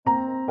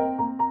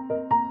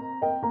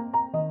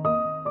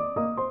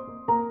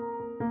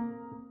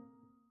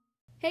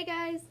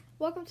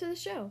welcome to the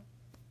show.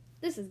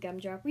 This is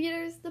Gumdrop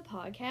Readers, the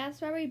podcast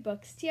where I read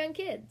books to young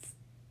kids.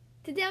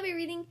 Today I'll be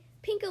reading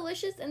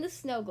Pinkalicious and the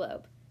Snow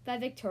Globe by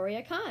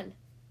Victoria Khan.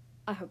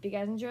 I hope you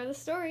guys enjoy the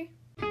story.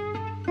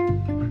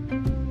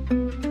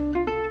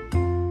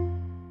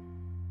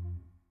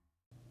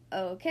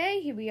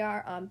 Okay, here we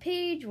are on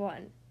page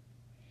 1.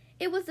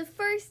 It was the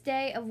first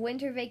day of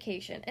winter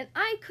vacation, and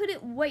I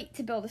couldn't wait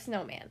to build a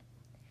snowman.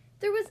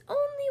 There was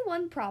only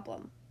one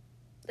problem.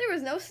 There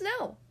was no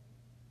snow.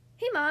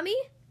 "Hey, Mommy,"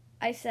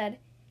 I said,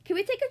 "can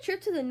we take a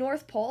trip to the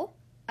North Pole?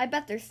 I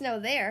bet there's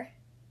snow there."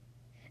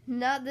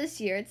 "Not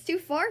this year, it's too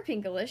far,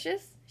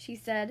 Pinkalicious," she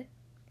said.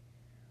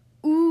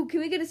 "Ooh,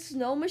 can we get a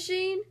snow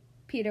machine?"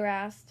 Peter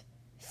asked.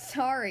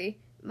 "Sorry,"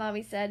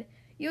 Mommy said,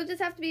 "you'll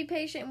just have to be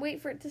patient and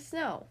wait for it to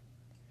snow."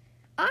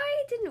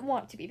 I didn't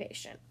want to be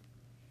patient.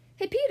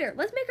 "Hey, Peter,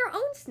 let's make our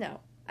own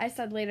snow," I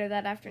said later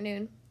that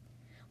afternoon.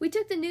 We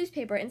took the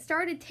newspaper and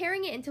started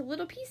tearing it into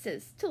little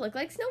pieces to look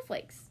like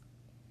snowflakes.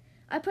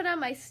 I put on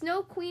my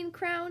Snow Queen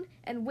crown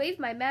and waved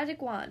my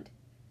magic wand.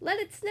 "Let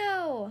it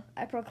snow,"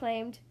 I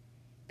proclaimed.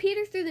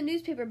 Peter threw the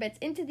newspaper bits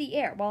into the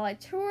air while I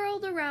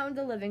twirled around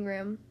the living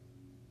room.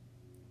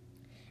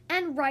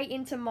 And right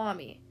into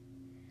Mommy.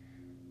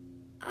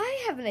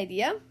 "I have an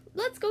idea.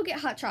 Let's go get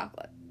hot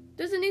chocolate.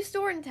 There's a new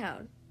store in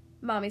town,"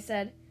 Mommy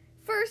said.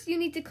 "First, you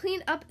need to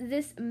clean up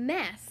this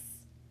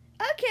mess."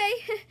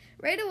 "Okay,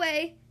 right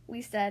away,"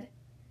 we said.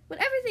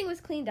 When everything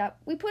was cleaned up,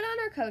 we put on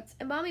our coats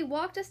and Mommy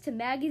walked us to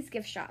Maggie's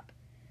gift shop.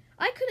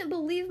 I couldn't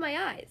believe my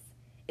eyes.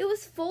 It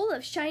was full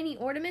of shiny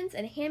ornaments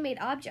and handmade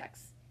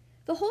objects.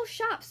 The whole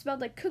shop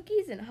smelled like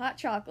cookies and hot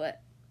chocolate.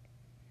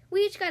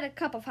 We each got a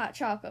cup of hot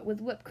chocolate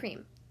with whipped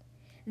cream.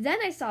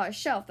 Then I saw a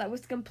shelf that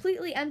was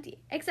completely empty,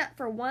 except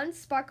for one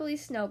sparkly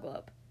snow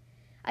globe.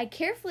 I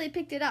carefully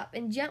picked it up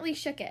and gently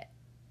shook it.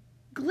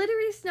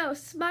 Glittery snow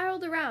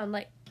spiraled around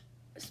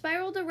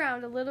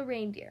a little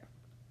reindeer.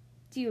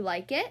 "Do you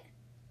like it?"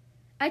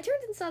 I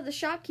turned and saw the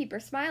shopkeeper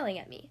smiling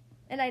at me,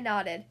 and I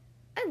nodded.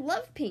 "I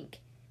love pink,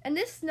 and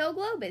this snow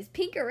globe is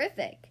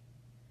pinkerific."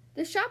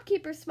 The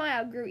shopkeeper's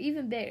smile grew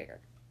even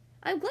bigger.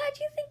 "I'm glad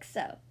you think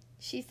so,"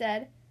 she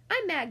said.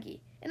 "I'm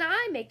Maggie, and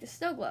I make the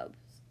snow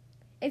globes.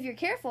 If you're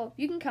careful,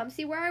 you can come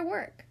see where I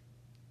work."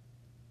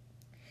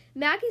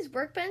 Maggie's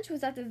workbench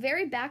was at the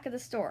very back of the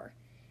store.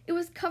 It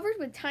was covered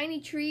with tiny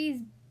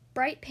trees,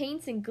 bright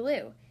paints, and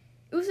glue.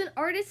 It was an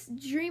artist's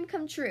dream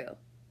come true.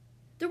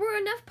 There were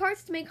enough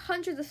parts to make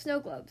hundreds of snow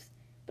globes,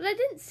 but I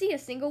didn't see a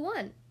single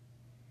one.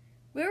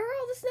 "Where are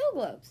all the snow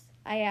globes?"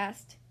 I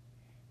asked.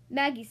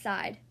 Maggie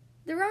sighed.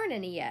 "There aren't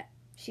any yet,"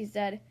 she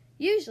said.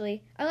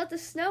 "Usually, I let the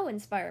snow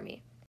inspire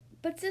me.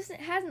 But since it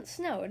hasn't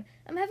snowed,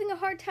 I'm having a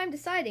hard time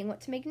deciding what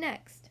to make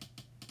next."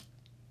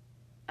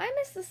 "I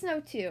miss the snow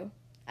too,"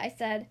 I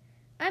said.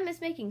 "I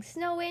miss making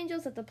snow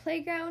angels at the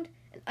playground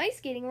and ice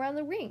skating around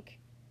the rink."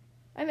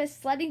 "I miss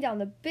sledding down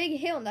the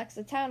big hill next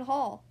to Town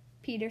Hall,"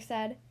 Peter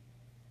said.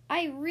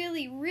 "I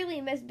really,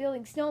 really miss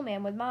building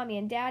snowman with Mommy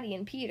and Daddy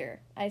and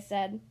Peter," I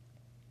said.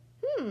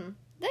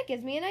 That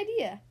gives me an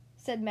idea,"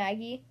 said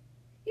Maggie.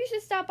 "You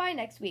should stop by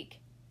next week.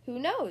 Who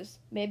knows?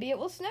 Maybe it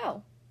will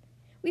snow."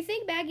 We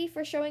thanked Maggie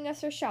for showing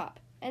us her shop,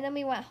 and then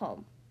we went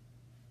home.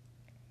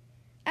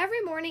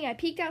 Every morning I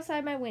peeked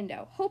outside my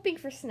window, hoping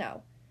for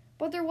snow,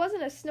 but there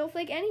wasn't a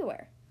snowflake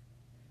anywhere.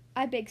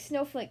 I baked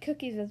snowflake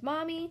cookies with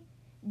Mommy.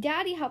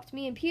 Daddy helped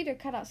me and Peter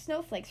cut out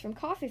snowflakes from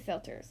coffee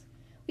filters.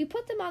 We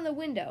put them on the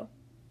window,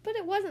 but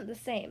it wasn't the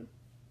same.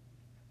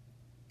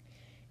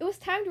 It was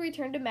time to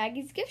return to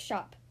Maggie's gift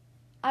shop.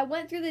 I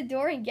went through the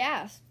door and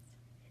gasped.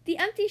 The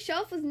empty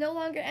shelf was no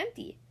longer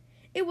empty.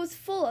 It was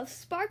full of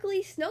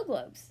sparkly snow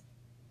globes.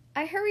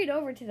 I hurried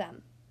over to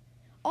them.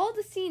 All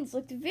the scenes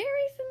looked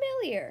very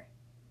familiar.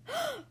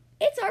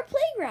 "It's our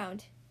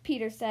playground,"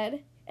 Peter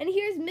said, "and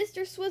here's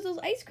Mr. Swizzle's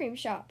ice cream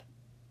shop."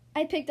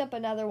 I picked up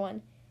another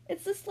one.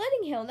 "It's the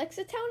sledding hill next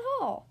to Town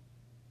Hall."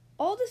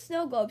 All the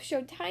snow globes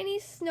showed tiny,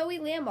 snowy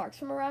landmarks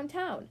from around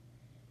town.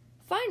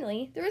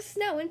 Finally, there was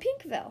snow in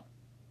Pinkville.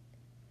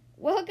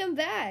 "Welcome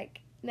back,"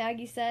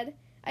 Maggie said.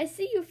 "I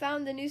see you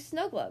found the new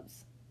snow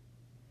globes."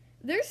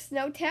 "They're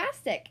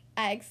snowtastic,"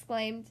 I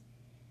exclaimed.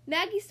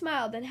 Maggie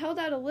smiled and held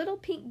out a little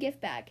pink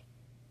gift bag.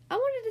 "I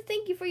wanted to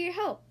thank you for your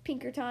help,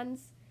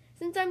 Pinkertons.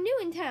 Since I'm new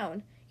in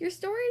town, your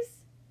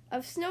stories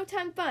of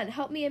snowtime fun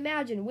helped me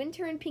imagine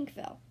winter in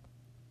Pinkville."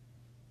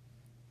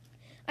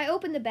 I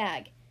opened the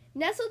bag.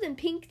 Nestled in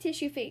pink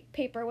tissue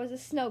paper was a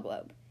snow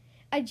globe.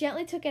 I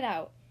gently took it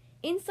out.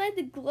 Inside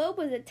the globe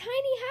was a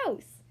tiny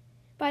house.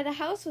 By the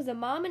house was a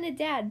mom and a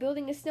dad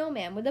building a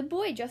snowman with a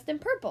boy dressed in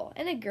purple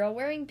and a girl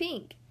wearing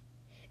pink.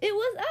 It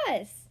was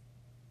us!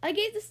 I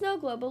gave the snow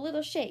globe a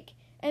little shake,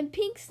 and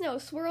pink snow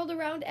swirled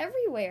around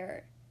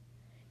everywhere.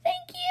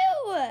 "Thank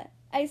you!"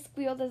 I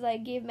squealed as I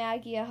gave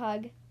Maggie a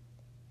hug.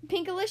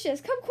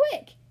 "Pinkalicious, come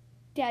quick!"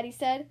 Daddy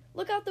said.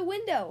 "Look out the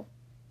window."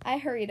 I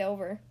hurried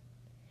over.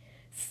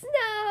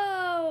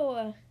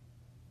 Snow!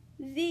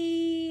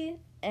 The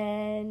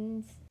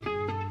end.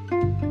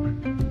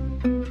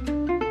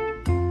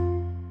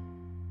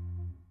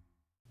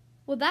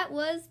 Well, that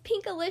was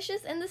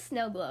Pinkalicious and the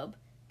Snow Globe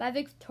by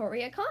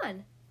Victoria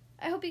Kahn.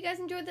 I hope you guys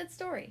enjoyed that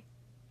story.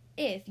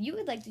 If you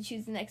would like to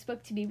choose the next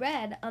book to be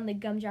read on the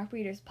Gumdrop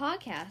Readers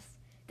podcast,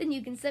 then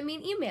you can send me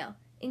an email,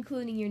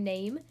 including your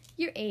name,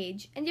 your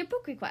age, and your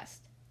book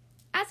request.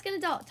 Ask an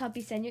adult to help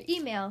you send your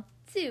email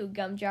to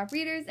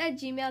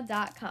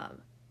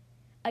gumdropreaders@gmail.com.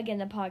 Again,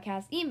 the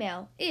podcast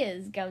email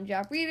is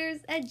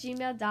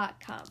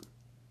gumdropreaders@gmail.com.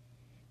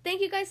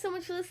 Thank you guys so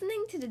much for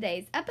listening to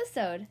today's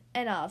episode,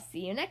 and I'll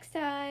see you next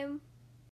time.